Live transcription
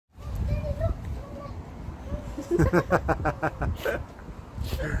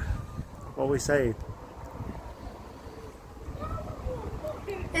What are we saying?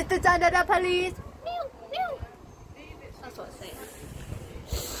 It's the son of the police. That's what I'm saying.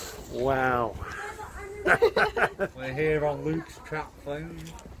 Wow. We're here on Luke's trap phone.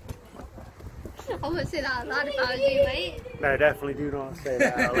 I wouldn't say that out loud if I was you, mate. No, definitely do not say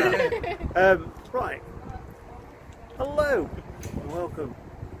that out loud. Right. Hello and welcome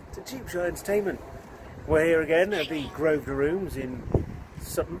to Cheap Shot Entertainment. We're here again at the Grosvenor Rooms in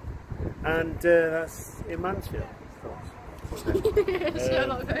Sutton, and that's in Mansfield, of course.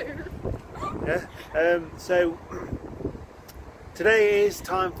 Sherlock Holmes. Yeah. So today is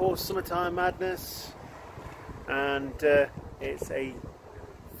time for Summertime Madness, and it's a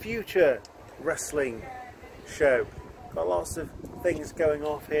future wrestling show. Got lots of things going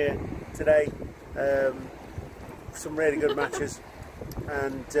off here today. Some really good matches,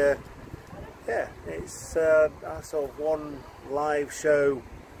 and yeah, it's a sort of one live show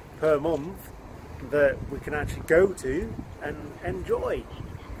per month that we can actually go to and enjoy,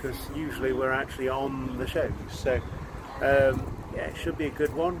 because usually we're actually on the shows. So yeah, it should be a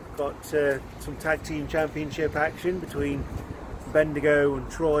good one. Got some tag team championship action between Bendigo and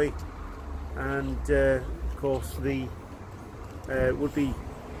Troy, and of course the would-be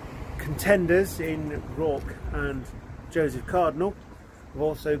contenders in Rourke and Joseph Cardinal. We've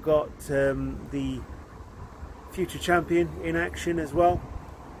also got the future champion in action as well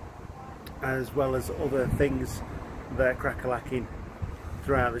as other things that are crack-a-lacking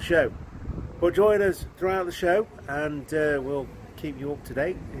throughout the show. But join us throughout the show, and we'll keep you up to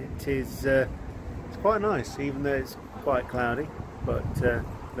date. It is it's quite nice, even though it's quite cloudy, but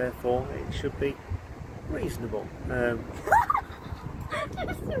therefore it should be reasonable.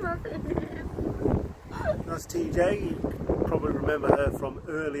 That's TJ. You probably remember her from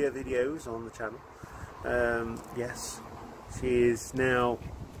earlier videos on the channel. Yes, she is now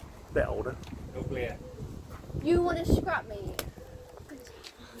a bit older. Uglier. You want to scrap me?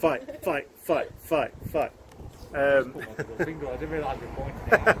 Fight, fight, fight, fight, fight. I didn't realise you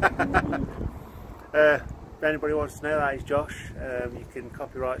pointed out. If anybody wants to know, that is Josh. You can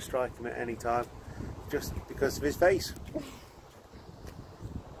copyright strike him at any time, just because of his face.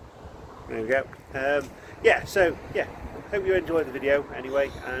 There we go. Yeah, so yeah, hope you enjoyed the video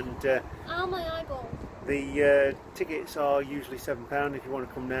anyway, and Oh, my eyeball. the tickets are usually £7 if you want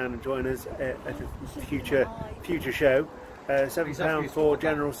to come down and join us at a future show. £7 for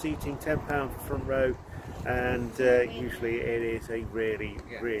general seating, £10 for front row, and usually it is a really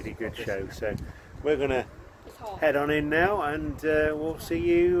good show. So we're gonna head on in now, and we'll see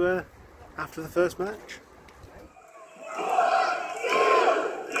you after the first match.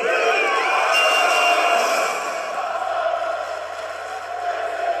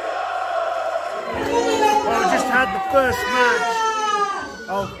 Had the first match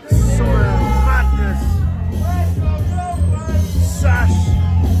of Summer Madness. Sash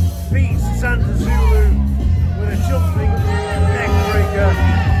beats Santa Zulu with a jumping neckbreaker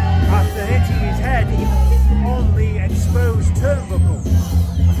after hitting his head on the exposed turnbuckle.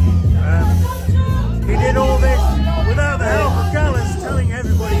 He did all this without the help of Gallus telling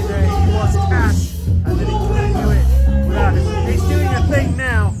everybody that he was Cash and that he couldn't do it without him. He's doing a thing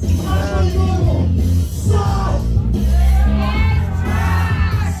now.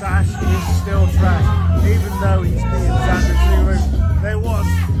 Sash is still trash, even though he's being Xander Zulu. There was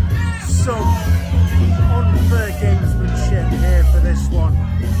some unfair gamesmanship here for this one.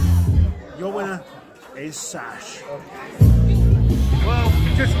 Your winner is Sash. Well,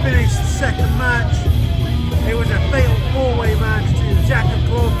 just finished the second match. It was a fatal four-way match to Jack of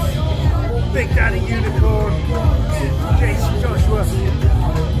Clubs, Big Daddy Unicorn, Jason Joshua.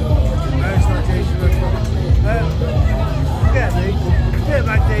 No, it's not Jason Joshua.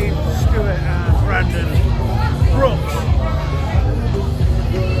 Dirtbag Dave, Stewart and Brandon Brooks.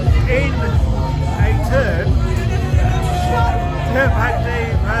 In a turn, Dirtbag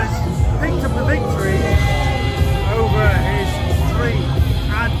Dave has picked up the victory over his three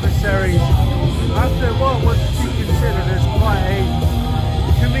adversaries after what was to be considered as quite a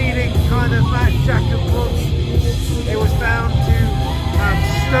comedic kind of match. Jack of Clubs, it was found to have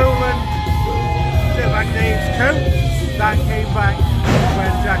stolen Dirtbag Dave's coat. That came back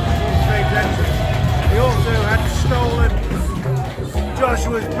when Jack was Dave's entrance. He also had stolen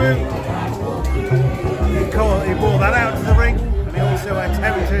Joshua's boot. He brought that out to the ring, and he also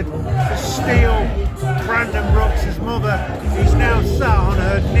attempted to steal Brandon Brooks' mother. He's now sat on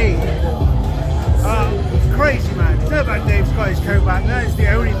her knee. Crazy man. Dirtbag Dave's got his coat back. That is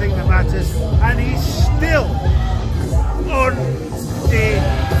the only thing that matters, and he's still undefeated.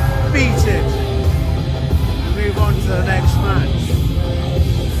 to the next match.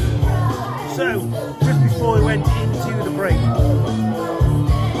 So, just before we went into the break,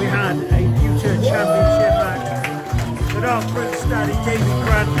 we had a future championship match. The Dark Prince Daddy David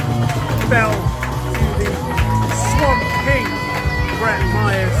Grant fell to the Swamp King Brett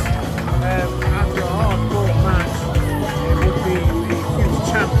Myers after a hard-fought match. It would be the future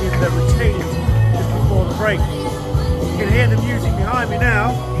champion that retained just before the break. You can hear the music behind me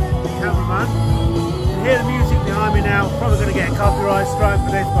now, cameraman. You can hear the music behind me now. Probably going to get a copyright strike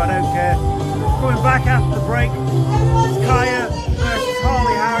for this, but I don't care. Coming back after the break, it's Kaya versus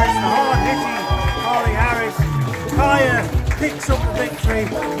Harley Harris, the hard-hitting Harley Harris. Kaya picks up the victory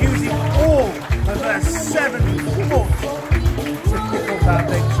using all of their 7 foot to pick up that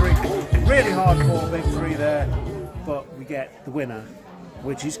victory. Really hard-fought victory there, but we get the winner,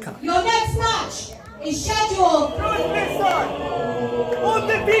 which is Kaya. Your next match is scheduled.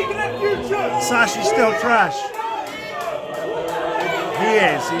 Sash is still trash. He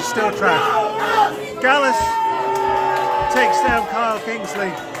is, he's still trash. Gallus takes down Kyle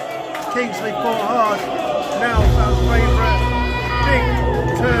Kingsley. Kingsley fought hard. Now our favourite big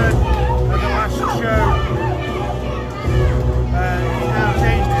turn at the last show. He's now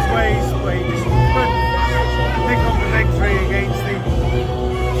changed his ways, but he just couldn't pick up the victory against the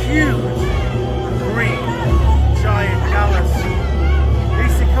huge green giant Gallus. He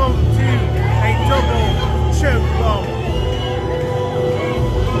succumbed to a double choke bomb.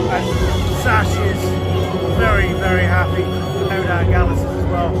 And Sash is very, very happy. No doubt Gallus as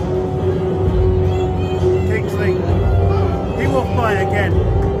well. Kingsley, he will fight again.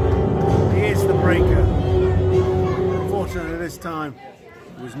 He is the breaker. Unfortunately this time,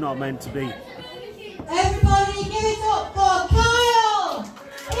 it was not meant to be. Everybody give it up for Kyle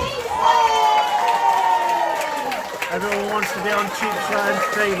Kingsley! Everyone wants to be on Cheap Shot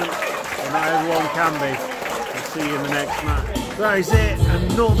Entertainment, and not everyone can be. We'll see you in the next match. That is it,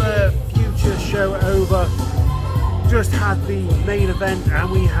 another future show over. Just had the main event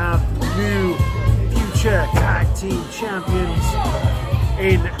and we have new future tag team champions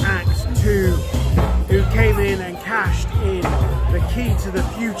in Act 2 who came in and cashed in the key to the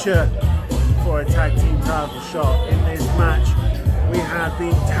future for a tag team title shot. In this match we had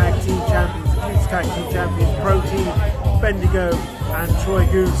the tag team champions, the future tag team champions Protein, Bendigo and Troy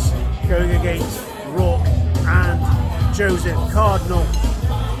Goose going against Rourke and Joseph Cardinal.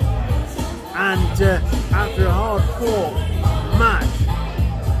 And after a hard-fought match,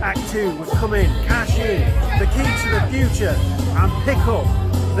 Act 2 would come in, cash in the key to the future and pick up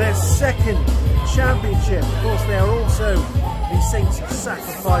their second championship. Of course, they are also the Saints of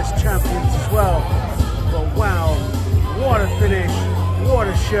Sacrifice champions as well. But wow, what a finish, what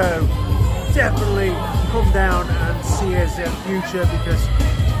a show. Definitely come down and see us in future, because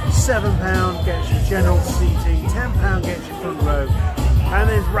 £7 gets you general seating, £10 gets you front row, and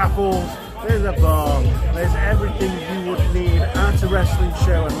there's raffles, there's a bar, there's everything you would need at a wrestling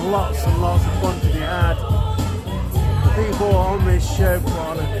show, and lots of fun to be had. The people on this show put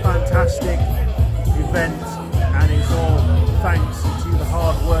on a fantastic event, and it's all thanks to the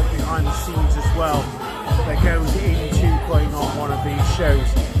hard work behind the scenes as well that goes into putting on one of these shows.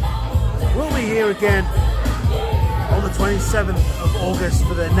 We'll be here again on the 27th of August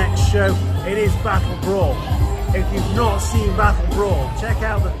for the next show. It is Battle Brawl. If you've not seen Battle Brawl, check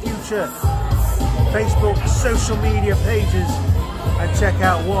out the future Facebook social media pages and check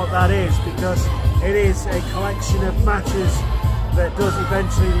out what that is, because it is a collection of matches that does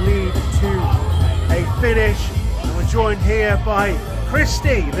eventually lead to a finish. And we're joined here by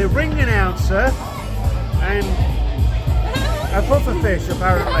Christy, the ring announcer, and a pufferfish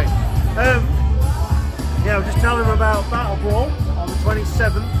apparently. Yeah, we're just telling them about Battle Brawl on the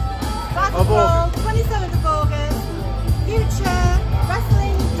 27th Battle Brawl, 27th of August,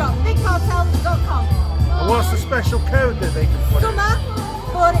 futurewrestling.bigcartel.com. And what's the special code that they can put in? Summer,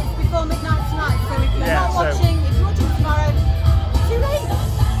 but it's before midnight tonight, so if you're not watching, if you're watching tomorrow, too late.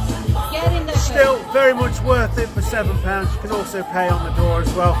 Get in there. Still very much worth it for £7. You can also pay on the door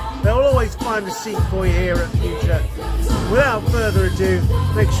as well. They'll always find a seat for you here at Future. Without further ado,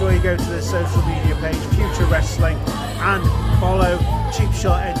 make sure you go to the social media page, Future Wrestling, and follow Cheap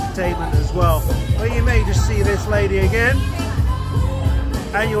Shot Entertainment as well. Where you may just see this lady again,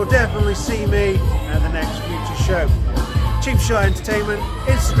 and you'll definitely see me at the next Future show. Cheap Shot Entertainment,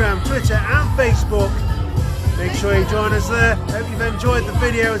 Instagram, Twitter and Facebook. Make sure you join us there. Hope you've enjoyed the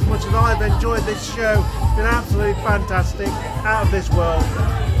video as much as I've enjoyed this show. It's been absolutely fantastic, out of this world.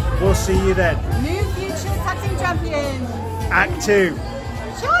 We'll see you then. New future tag team champion. Act 2.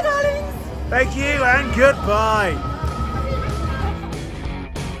 Ciao, darlings. Thank you and goodbye.